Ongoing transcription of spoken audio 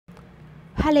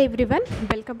Hello everyone,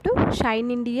 welcome to shine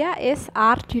India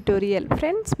SR tutorial.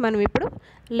 Friends, మనం ఇప్పుడు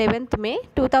 11th మే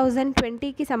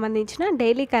 2020కి సంబంధించిన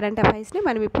daily current అఫైర్స్ని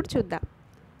మనం ఇప్పుడు చూద్దాం.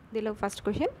 దీనిలో ఫస్ట్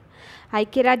క్వశ్చన్,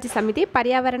 ఐక్యరాజ్య సమితి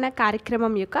పర్యావరణ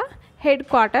కార్యక్రమం యొక్క హెడ్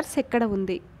క్వార్టర్స్ ఎక్కడ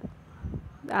ఉంది?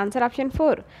 ఆన్సర్ ఆప్షన్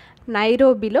 4,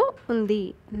 నైరోబీలో ఉంది.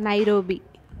 నైరోబీ.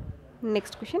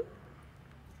 నెక్స్ట్ క్వశ్చన్,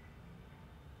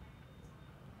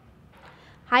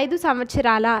 5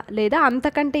 సంవత్సరాల లేదా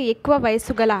అంతకంటే ఎక్కువ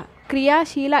వయసు గల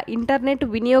క్రియాశీల ఇంటర్నెట్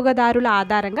వినియోగదారుల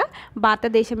ఆధారంగా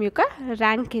భారతదేశం యొక్క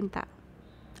ర్యాంక్ ఎంత?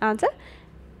 ఆన్సర్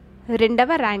 2వ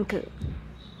ర్యాంక్.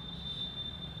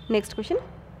 నెక్స్ట్ క్వశ్చన్,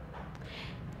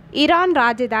 ఇరాన్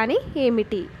రాజధాని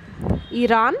ఏమిటి?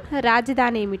 ఇరాన్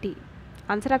రాజధాని ఏమిటి?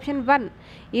 ఆన్సర్ ఆప్షన్ 1,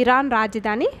 ఇరాన్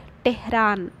రాజధాని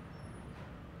Tehran.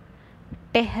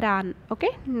 Tehran. Okay.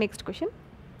 Next question,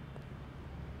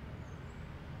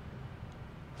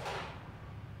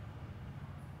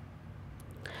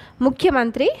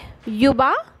 ముఖ్యమంత్రి యువ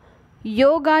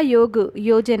యోగా యోగ్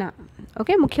యోజన.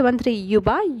 ఓకే, ముఖ్యమంత్రి యువ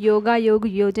యోగా యోగ్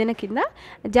యోజన కింద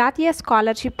జాతీయ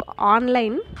స్కాలర్షిప్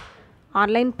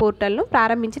ఆన్లైన్ పోర్టల్ను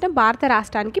ప్రారంభించిన భారత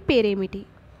రాష్ట్రానికి పేరేమిటి?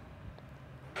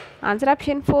 Answer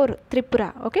option 4, Tripura.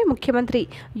 ఓకే, ముఖ్యమంత్రి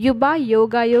యువ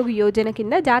యోగా యోగ్ యోజన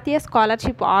కింద జాతీయ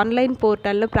స్కాలర్షిప్ ఆన్లైన్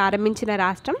పోర్టల్ను ప్రారంభించిన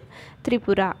రాష్ట్రం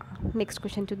త్రిపుర. నెక్స్ట్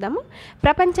క్వశ్చన్ చూద్దాము.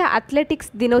 ప్రపంచ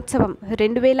అథ్లెటిక్స్ దినోత్సవం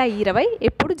 2020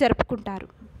 ఎప్పుడు జరుపుకుంటారు?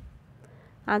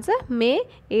 ఆన్సర్ మే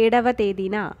 7వ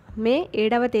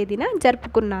తేదీన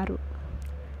జరుపుకున్నారు.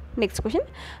 నెక్స్ట్ క్వశ్చన్,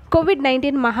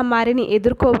 కోవిడ్-19 మహమ్మారిని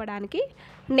ఎదుర్కోవడానికి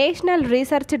national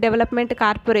research development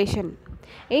corporation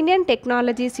Indian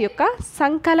technologies యొక్క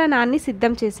సంకలనాన్ని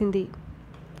సిద్ధం చేసింది.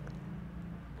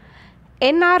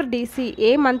 ఎన్ఆర్డిసి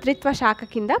ఏ మంత్రిత్వ శాఖ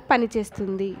కింద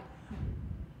పనిచేస్తుంది?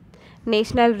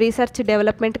 నేషనల్ రీసెర్చ్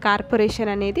డెవలప్మెంట్ కార్పొరేషన్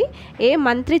అనేది ఏ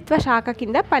మంత్రిత్వ శాఖ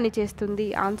కింద పనిచేస్తుంది?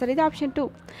 ఆన్సర్ ఇది ఆప్షన్ 2,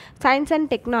 సైన్స్ అండ్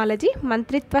టెక్నాలజీ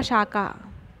మంత్రిత్వ శాఖ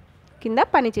కింద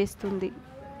పనిచేస్తుంది.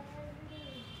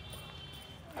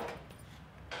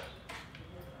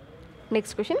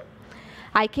 నెక్స్ట్ క్వశ్చన్,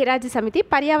 ఐక్యరాజ్య సమితి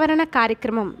పర్యావరణ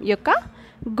కార్యక్రమం యొక్క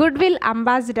గుడ్ విల్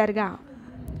అంబాసిడర్గా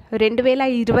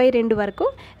 2022 వరకు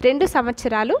 2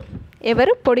 సంవత్సరాలు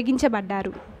ఎవరు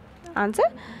పొడిగించబడ్డారు?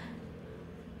 ఆన్సర్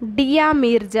డియా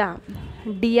మీర్జా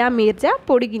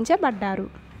పొడిగించబడ్డారు.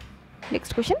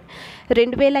 నెక్స్ట్ క్వశ్చన్,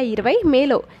 2020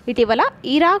 మేలో ఇటీవల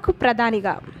ఇరాక్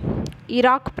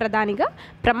ప్రధానిగా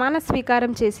ప్రమాణ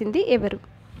స్వీకారం చేసింది ఎవరు?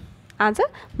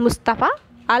 Answer Mustafa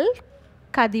Al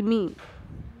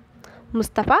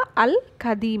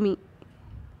ఖదీమీ.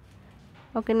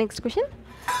 Okay. Next question,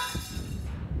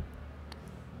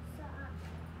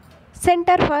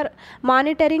 centre for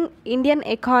monitoring Indian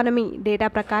economy data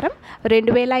ప్రకారం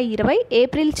 2020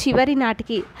 ఏప్రిల్ చివరి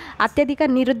నాటికి అత్యధిక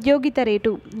నిరుద్యోగిత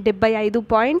రేటు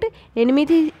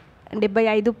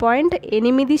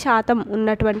 75.8%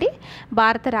 ఉన్నటువంటి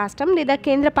భారత రాష్ట్రం లేదా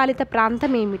కేంద్రపాలిత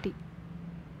ప్రాంతం ఏమిటి?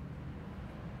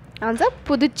 Answer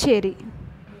Puducherry.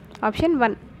 Option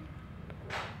 1.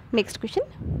 Next question,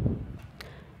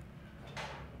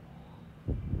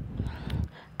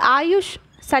 ఆయుష్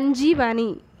సంజీవని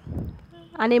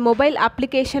అనే మొబైల్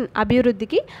అప్లికేషన్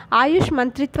అభివృద్ధికి ఆయుష్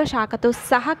మంత్రిత్వ శాఖతో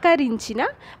సహకరించిన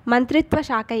మంత్రిత్వ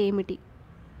శాఖ ఏమిటి?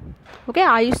 ఓకే,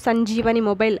 ఆయుష్ సంజీవని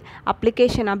మొబైల్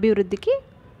అప్లికేషన్ అభివృద్ధికి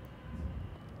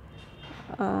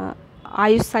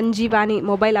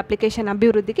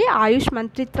ఆయుష్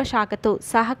మంత్రిత్వ శాఖతో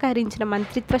సహకరించిన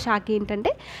మంత్రిత్వ శాఖ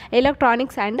ఏంటంటే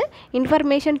ఎలక్ట్రానిక్స్ అండ్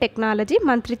ఇన్ఫర్మేషన్ టెక్నాలజీ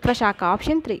మంత్రిత్వ శాఖ.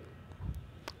 ఆప్షన్ 3.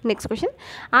 నెక్స్ట్ క్వశ్చన్,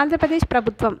 ఆంధ్రప్రదేశ్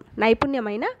ప్రభుత్వం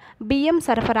నైపుణ్యమైన బియ్యం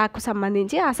సరఫరాకు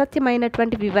సంబంధించి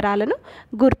అసత్యమైనటువంటి వివరాలను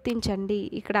గుర్తించండి.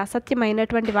 ఇక్కడ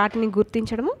అసత్యమైనటువంటి వాటిని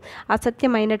గుర్తించడము,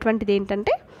 అసత్యమైనది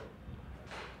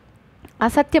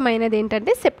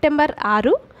ఏంటంటే సెప్టెంబర్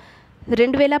 6,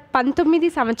 2019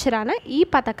 సంవత్సరాన ఈ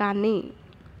పథకాన్ని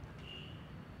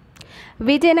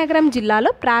విజయనగరం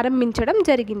జిల్లాలో ప్రారంభించడం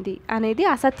జరిగింది అనేది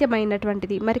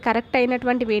అసత్యమైనటువంటిది. మరి కరెక్ట్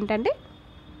అయినటువంటివి ఏంటంటే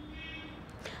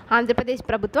ఆంధ్రప్రదేశ్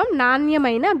ప్రభుత్వం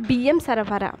నాణ్యమైన బియ్యం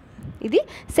సరఫరా ఇది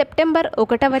సెప్టెంబర్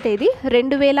 1వ తేదీ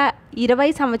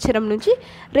 2020 సంవత్సరం నుంచి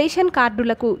రేషన్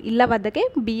కార్డులకు ఇళ్ల వద్దకే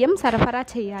బియ్యం సరఫరా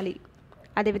చేయాలి.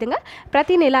 అదేవిధంగా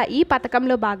ప్రతి నెల ఈ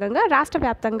పథకంలో భాగంగా రాష్ట్ర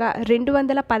వ్యాప్తంగా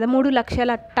 213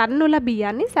 లక్షల టన్నుల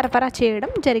బియ్యాన్ని సరఫరా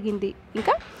చేయడం జరిగింది.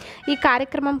 ఇంకా ఈ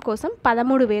కార్యక్రమం కోసం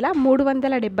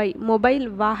 13,370 మొబైల్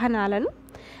వాహనాలను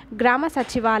గ్రామ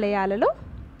సచివాలయాలలో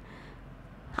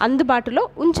అందుబాటులో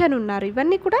ఉంచనున్నారు.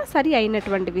 ఇవన్నీ కూడా సరి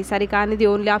అయినటువంటివి. సరి కానిది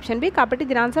ఓన్లీ ఆప్షన్ బి, కాబట్టి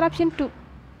దీని answer option 2.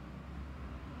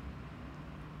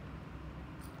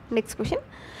 Next question,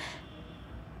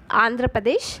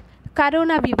 Andhra Pradesh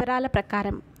corona వివరాల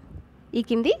ప్రకారం ఈ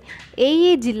కింది ఏ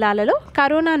జిల్లాలలో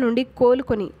కరోనా నుండి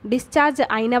కోలుకొని డిశ్చార్జ్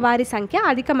అయిన వారి సంఖ్య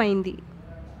అధికమైంది?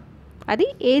 అది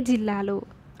ఏ జిల్లాలో?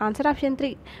 ఆన్సర్ ఆప్షన్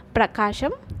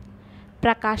 3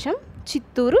 ప్రకాశం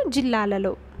చిత్తూరు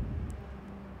జిల్లాలలో.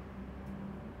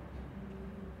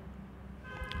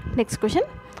 Next question.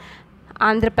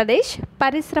 ఆంధ్రప్రదేశ్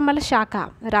పరిశ్రమల శాఖ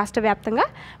రాష్ట్ర వ్యాప్తంగా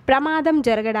ప్రమాదం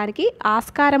జరగడానికి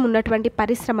ఆస్కారం ఉన్నటువంటి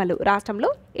పరిశ్రమలు రాష్ట్రంలో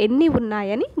ఎన్ని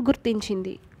ఉన్నాయని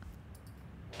గుర్తించింది?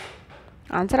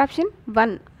 ఆన్సర్ ఆప్షన్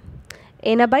 1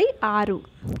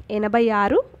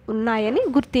 86 ఉన్నాయని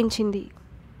గుర్తించింది.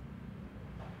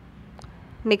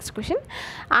 Next question.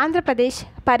 ఆంధ్రప్రదేశ్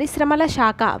పరిశ్రమల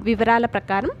శాఖ వివరాల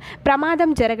ప్రకారం ప్రమాదం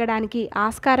జరగడానికి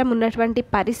ఆస్కారం ఉన్నటువంటి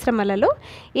పరిశ్రమలలో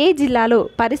ఏ జిల్లాలో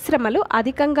పరిశ్రమలు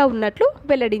అధికంగా ఉన్నట్లు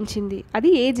వెల్లడించింది?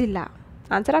 అది ఏ జిల్లా?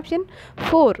 ఆన్సర్ ఆప్షన్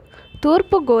 4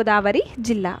 తూర్పుగోదావరి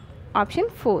జిల్లా. ఆప్షన్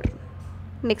 4.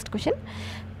 Next question.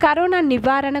 కరోనా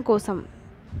నివారణ కోసం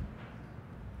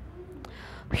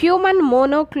హ్యూమన్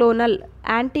మోనోక్లోనల్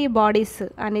యాంటీబాడీస్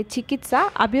అనే చికిత్స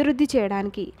అభివృద్ధి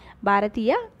చేయడానికి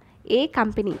భారతీయ ఏ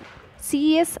కంపెనీ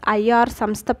CSIR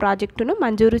సంస్థ ప్రాజెక్టును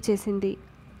మంజూరు చేసింది?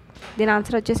 దీని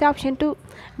ఆన్సర్ వచ్చేసి option 2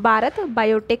 Bharat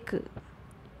Biotech.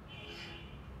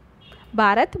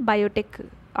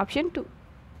 Option 2.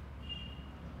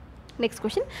 Next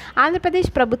question. Andhra Pradesh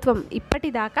ప్రభుత్వం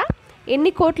ఇప్పటిదాకా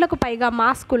ఎన్ని కోట్లకు పైగా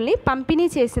మాస్కుల్ని పంపిణీ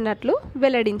చేసినట్లు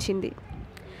వెల్లడించింది?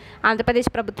 ఆంధ్రప్రదేశ్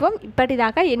ప్రభుత్వం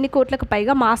ఇప్పటిదాకా ఎన్ని కోట్లకు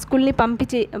పైగా మాస్కుల్ని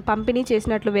పంపిణీ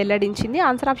చేసినట్లు వెల్లడించింది?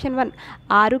 ఆన్సర్ ఆప్షన్ 1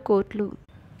 6 కోట్లు.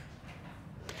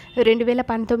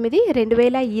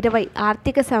 2019-2020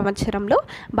 ఆర్థిక సంవత్సరంలో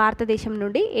భారతదేశం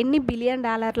నుండి ఎన్ని బిలియన్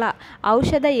డాలర్ల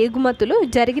ఔషధ ఎగుమతులు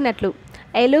జరిగినట్లు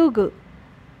ఎలుగు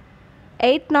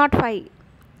 805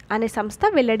 అనే సంస్థ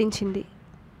వెల్లడించింది?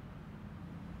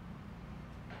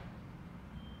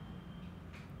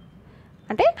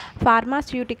 అంటే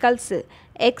ఫార్మాస్యూటికల్స్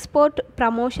ఎక్స్పోర్ట్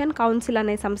ప్రమోషన్ కౌన్సిల్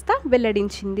అనే సంస్థ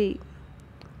వెల్లడించింది.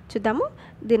 చూద్దాము.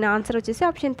 దీని ఆన్సర్ వచ్చేసి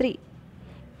ఆప్షన్ 3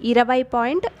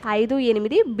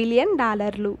 $20.58 బిలియన్.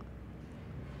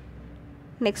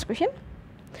 Next question.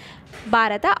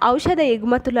 భారత ఔషధ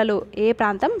ఎగుమతులలో ఏ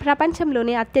ప్రాంతం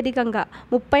ప్రపంచంలోనే అత్యధికంగా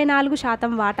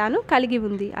 34% వాటాను కలిగి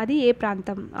ఉంది? అది ఏ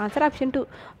ప్రాంతం? ఆన్సర్ ఆప్షన్ 2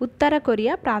 ఉత్తర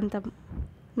కొరియా ప్రాంతం.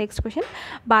 Next question.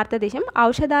 భారతదేశం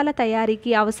ఔషధాల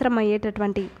తయారీకి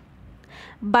అవసరమయ్యేటటువంటి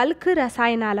బల్క్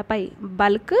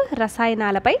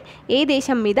రసాయనాలపై ఏ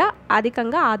దేశం మీద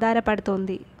అధికంగా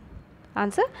ఆధారపడుతోంది?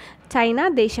 ఆన్సర్ చైనా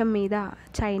దేశం మీద.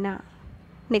 చైనా.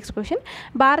 Next question.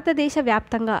 భారతదేశ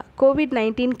వ్యాప్తంగా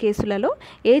COVID-19 కేసులలో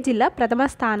ఏ జిల్లా ప్రథమ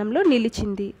స్థానంలో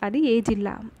నిలిచింది? అది ఏ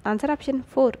జిల్లా? Answer option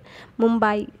 4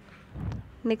 Mumbai.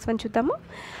 Next one చూద్దాము.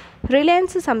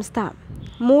 రిలయన్స్ సంస్థ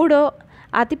 3వ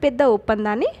అతిపెద్ద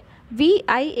ఒప్పందాన్ని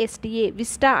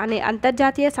విస్టా అనే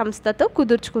అంతర్జాతీయ సంస్థతో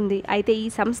కుదుర్చుకుంది. అయితే ఈ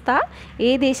సంస్థ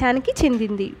ఏ దేశానికి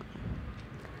చెందింది?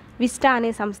 విస్టా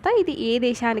అనే సంస్థ ఇది ఏ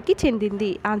దేశానికి చెందింది?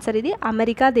 ఆన్సర్ ఇది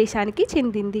అమెరికా దేశానికి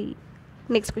చెందింది.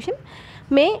 Next question.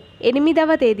 మే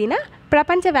 8వ తేదీన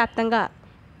ప్రపంచవ్యాప్తంగా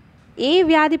ఏ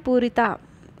వ్యాధి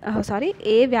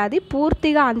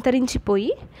పూర్తిగా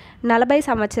అంతరించిపోయి 40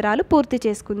 సంవత్సరాలు పూర్తి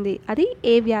చేసుకుంది? అది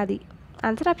ఏ వ్యాధి?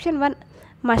 ఆన్సర్ ఆప్షన్ 1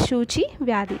 మశూచి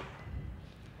వ్యాధి.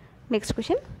 Next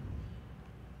question.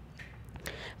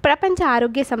 ప్రపంచ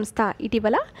ఆరోగ్య సంస్థ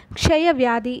ఇటీవల క్షయ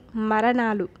వ్యాధి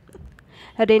మరణాలు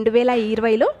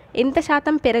 2020లో ఎంత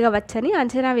శాతం పెరగవచ్చని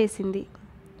అంచనా వేసింది?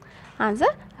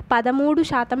 ఆన్సర్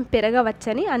 13%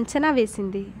 పెరగవచ్చని అంచనా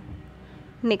వేసింది.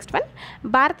 Next one.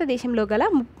 భారతదేశంలో గల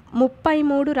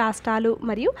 33 రాష్ట్రాలు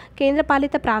మరియు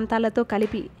కేంద్రపాలిత ప్రాంతాలతో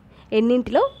కలిపి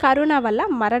ఎన్నింటిలో కరోనా వల్ల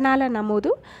మరణాల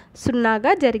నమోదు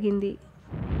 0గా జరిగింది?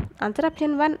 Answer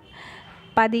option 1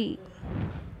 10.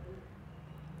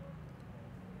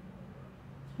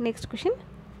 Next question.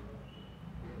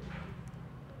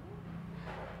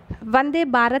 Vande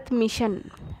Bharat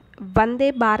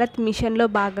మిషన్లో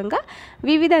భాగంగా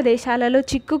వివిధ దేశాలలో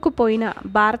చిక్కుకుపోయిన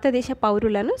భారతదేశ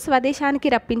పౌరులను స్వదేశానికి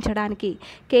రప్పించడానికి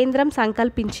కేంద్రం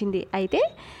సంకల్పించింది. అయితే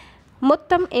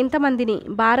మొత్తం ఎంతమందిని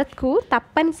భారత్కు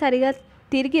తప్పనిసరిగా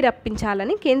తిరిగి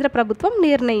రప్పించాలని కేంద్ర ప్రభుత్వం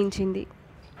నిర్ణయించింది?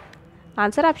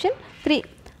 Answer option 3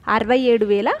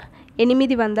 67,838.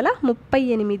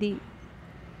 67,833.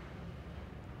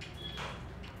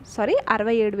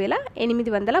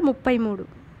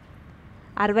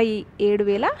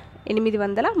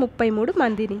 67,833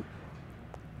 మందిని.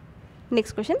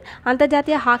 Next question.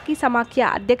 అంతర్జాతీయ హాకీ సమాఖ్య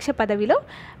అధ్యక్ష పదవిలో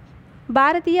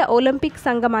భారతీయ ఒలింపిక్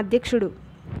సంఘం అధ్యక్షుడు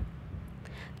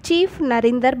చీఫ్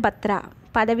నరీందర్ బత్రా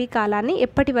పదవీ కాలాన్ని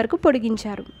ఎప్పటి వరకు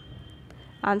పొడిగించారు?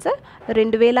 ఆన్సర్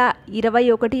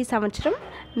 2021 సంవత్సరం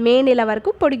మే నెల వరకు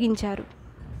పొడిగించారు.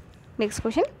 Next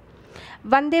question.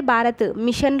 వందే భారత్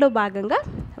మిషన్లో భాగంగా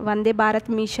వందే భారత్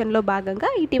మిషన్లో భాగంగా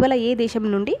ఇటీవల ఏ దేశం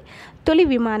నుండి తొలి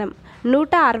విమానం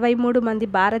 163 మంది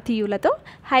భారతీయులతో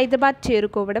హైదరాబాద్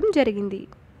చేరుకోవడం జరిగింది?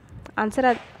 ఆన్సర్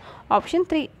ఆప్షన్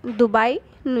 3 దుబాయ్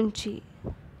నుంచి.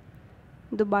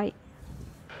 Dubai.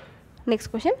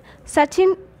 Next question,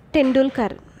 Sachin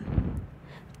Tendulkar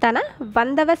తన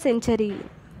 100వ సెంచరీ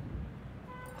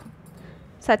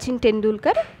సచిన్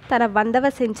టెండూల్కర్ తన 100వ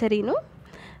సెంచరీను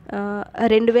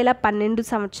 2012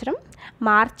 సంవత్సరం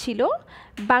మార్చిలో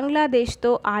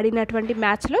బంగ్లాదేశ్తో ఆడినటువంటి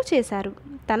మ్యాచ్లో చేశారు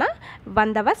తన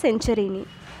 100వ సెంచరీని.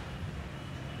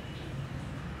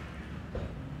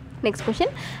 నెక్స్ట్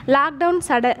క్వశ్చన్,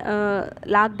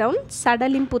 లాక్డౌన్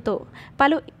సడలింపుతో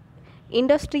పలు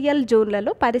ఇండస్ట్రియల్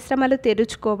జోన్లలో పరిశ్రమలు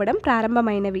తెరుచుకోవడం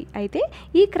ప్రారంభమైనవి. అయితే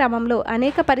ఈ క్రమంలో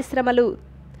అనేక పరిశ్రమలు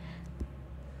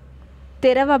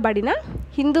తెరవబడిన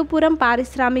హిందూపురం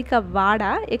పారిశ్రామిక వాడ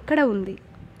ఎక్కడ ఉంది?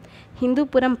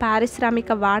 హిందూపురం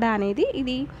పారిశ్రామిక వాడ అనేది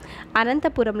ఇది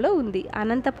అనంతపురంలో ఉంది.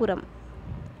 అనంతపురం.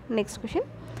 నెక్స్ట్ క్వశ్చన్,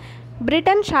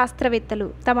 బ్రిటన్ శాస్త్రవేత్తలు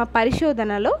తమ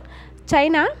పరిశోధనలో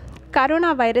చైనా కరోనా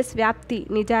వైరస్ వ్యాప్తి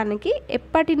నిజానికి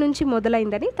ఎప్పటి నుంచి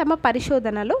మొదలైందని తమ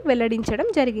పరిశోధనలో వెల్లడించడం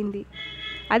జరిగింది?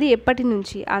 అది ఎప్పటి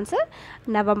నుంచి? ఆన్సర్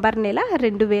నవంబర్ నెల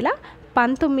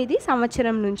 2019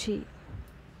 సంవత్సరం నుంచి.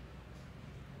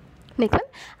 నెక్స్ట్,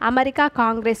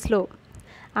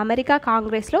 అమెరికా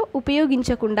కాంగ్రెస్లో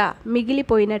ఉపయోగించకుండా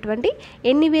మిగిలిపోయినటువంటి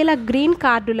ఎన్ని వేల గ్రీన్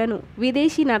కార్డులను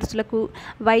విదేశీ నర్సులకు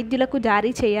వైద్యులకు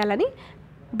జారీ చేయాలని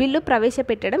బిల్లు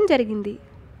ప్రవేశపెట్టడం జరిగింది?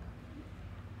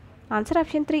 ఆన్సర్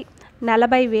ఆప్షన్ 3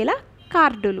 40,000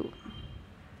 కార్డులు.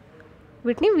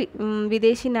 వీటిని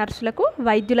విదేశీ నర్సులకు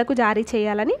వైద్యులకు జారీ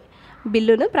చేయాలని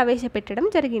బిల్లును ప్రవేశపెట్టడం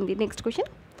జరిగింది. నెక్స్ట్ క్వశ్చన్,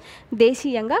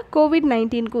 దేశీయంగా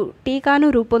కోవిడ్-19కు టీకాను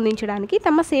రూపొందించడానికి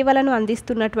తమ సేవలను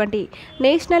అందిస్తున్నటువంటి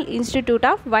నేషనల్ ఇన్స్టిట్యూట్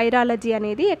ఆఫ్ వైరాలజీ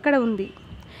అనేది ఎక్కడ ఉంది?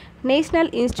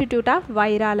 నేషనల్ ఇన్స్టిట్యూట్ ఆఫ్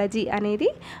వైరాలజీ అనేది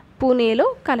పూణేలో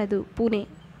కలదు. పూణే.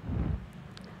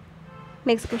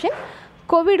 నెక్స్ట్ క్వశ్చన్,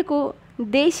 కోవిడ్కు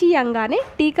దేశీయంగానే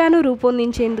టీకాను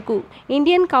రూపొందించేందుకు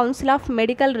ఇండియన్ కౌన్సిల్ ఆఫ్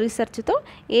మెడికల్ రీసెర్చ్తో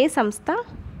ఏ సంస్థ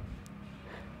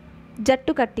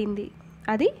జట్టు కట్టింది?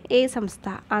 అది ఏ సంస్థ?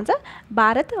 ఆన్సర్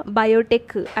భారత్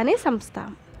బయోటెక్ అనే సంస్థ.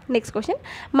 నెక్స్ట్ క్వశ్చన్,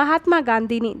 మహాత్మా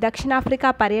గాంధీని దక్షిణాఫ్రికా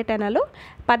పర్యటనలో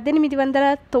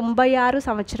 1896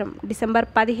 సంవత్సరం డిసెంబర్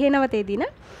 15వ తేదీన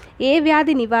ఏ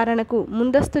వ్యాధి నివారణకు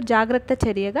ముందస్తు జాగ్రత్త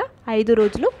చర్యగా 5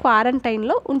 రోజులు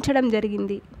క్వారంటైన్లో ఉంచడం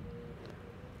జరిగింది?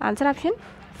 ఆన్సర్ ఆప్షన్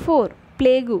 4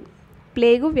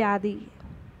 ప్లేగు వ్యాధి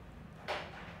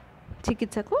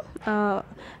చికిత్సకు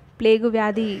ప్లేగు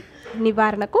వ్యాధి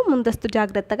నివారణకు ముందస్తు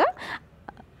జాగ్రత్తగా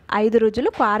 5 రోజులు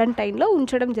క్వారంటైన్లో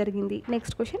ఉంచడం జరిగింది.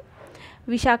 నెక్స్ట్ క్వశ్చన్,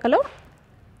 విశాఖలో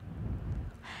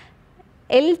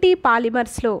ఎల్టీ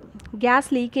పాలిమర్స్లో గ్యాస్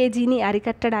లీకేజీని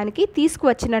అరికట్టడానికి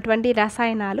తీసుకువచ్చినటువంటి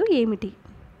రసాయనాలు ఏమిటి?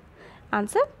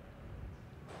 ఆన్సర్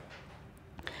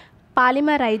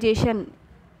పాలిమరైజేషన్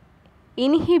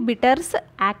ఇన్హిబిటర్స్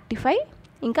యాక్టిఫై,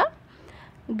 ఇంకా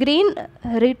green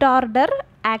retarder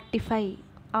యాక్టిఫై.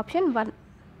 Option 1.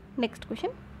 Next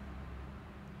question,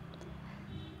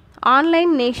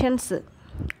 online nations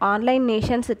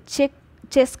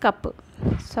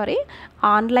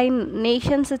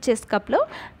chess కప్లో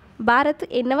భారత్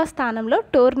ఎన్నవ స్థానంలో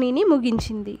టోర్నీని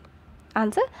ముగించింది?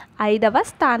 ఆన్సర్ 5వ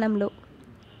స్థానంలో.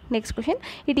 నెక్స్ట్ క్వశ్చన్,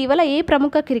 ఇటీవల ఏ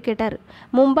ప్రముఖ క్రికెటర్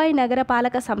ముంబై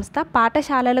నగరపాలక సంస్థ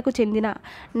పాఠశాలలకు చెందిన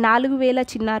 4,000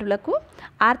 చిన్నారులకు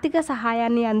ఆర్థిక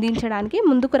సహాయాన్ని అందించడానికి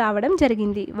ముందుకు రావడం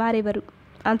జరిగింది? వారెవరు?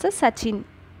 ఆన్సర్ సచిన్.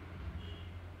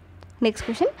 నెక్స్ట్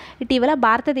క్వశ్చన్, ఇటీవల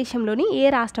భారతదేశంలోని ఏ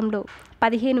రాష్ట్రంలో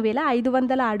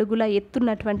 15,500 అడుగుల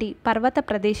ఎత్తున్నటువంటి పర్వత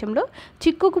ప్రదేశంలో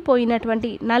చిక్కుకుపోయినటువంటి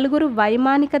 4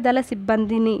 వైమానిక దళ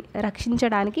సిబ్బందిని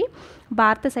రక్షించడానికి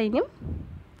భారత సైన్యం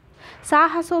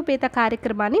సాహసోపేత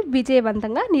కార్యక్రమాన్ని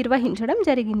విజయవంతంగా నిర్వహించడం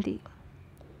జరిగింది?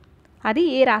 అది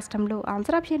ఏ రాష్ట్రంలో?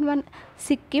 ఆన్సర్ ఆప్షన్ 1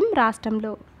 సిక్కిం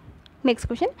రాష్ట్రంలో. నెక్స్ట్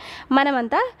క్వశ్చన్,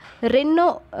 మనమంతా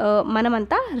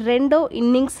రెండో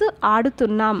ఇన్నింగ్స్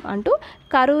ఆడుతున్నాం అంటూ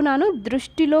కరోనాను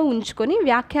దృష్టిలో ఉంచుకొని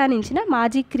వ్యాఖ్యానించిన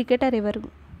మాజీ క్రికెటర్ ఎవరు?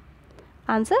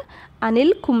 Answer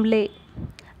Anil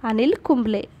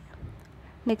Kumble.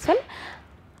 Next one,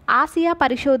 Asia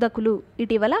పరిశోధకులు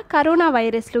ఇటీవల కరోనా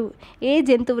వైరస్లు ఏ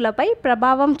జంతువులపై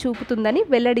ప్రభావం చూపుతుందని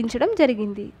వెల్లడించడం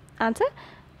జరిగింది? ఆన్సర్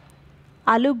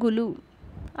అలుగులు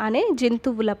అనే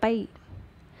జంతువులపై.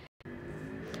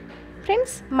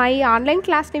 ఫ్రెండ్స్, మా ఈ ఆన్లైన్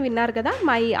క్లాస్ని విన్నారు కదా.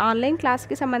 మా ఈ ఆన్లైన్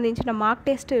క్లాస్కి సంబంధించిన మార్క్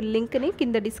టెస్ట్ లింక్ని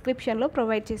కింద డిస్క్రిప్షన్లో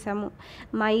ప్రొవైడ్ చేశాము.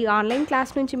 మా ఈ ఆన్లైన్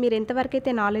క్లాస్ నుంచి మీరు ఎంతవరకు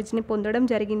అయితే నాలెడ్జ్ని పొందడం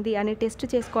జరిగింది అని టెస్ట్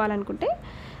చేసుకోవాలనుకుంటే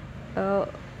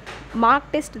మార్క్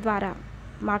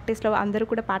టెస్ట్లో అందరూ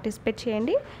కూడా పార్టిసిపేట్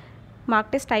చేయండి. మార్క్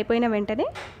టెస్ట్ అయిపోయిన వెంటనే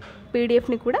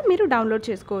పీడిఎఫ్ని కూడా మీరు డౌన్లోడ్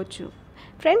చేసుకోవచ్చు.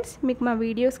 ఫ్రెండ్స్, మీకు మా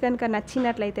వీడియోస్ కనుక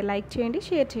నచ్చినట్లయితే లైక్ చేయండి,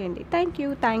 షేర్ చేయండి.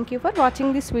 Thank you for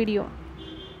watching this video.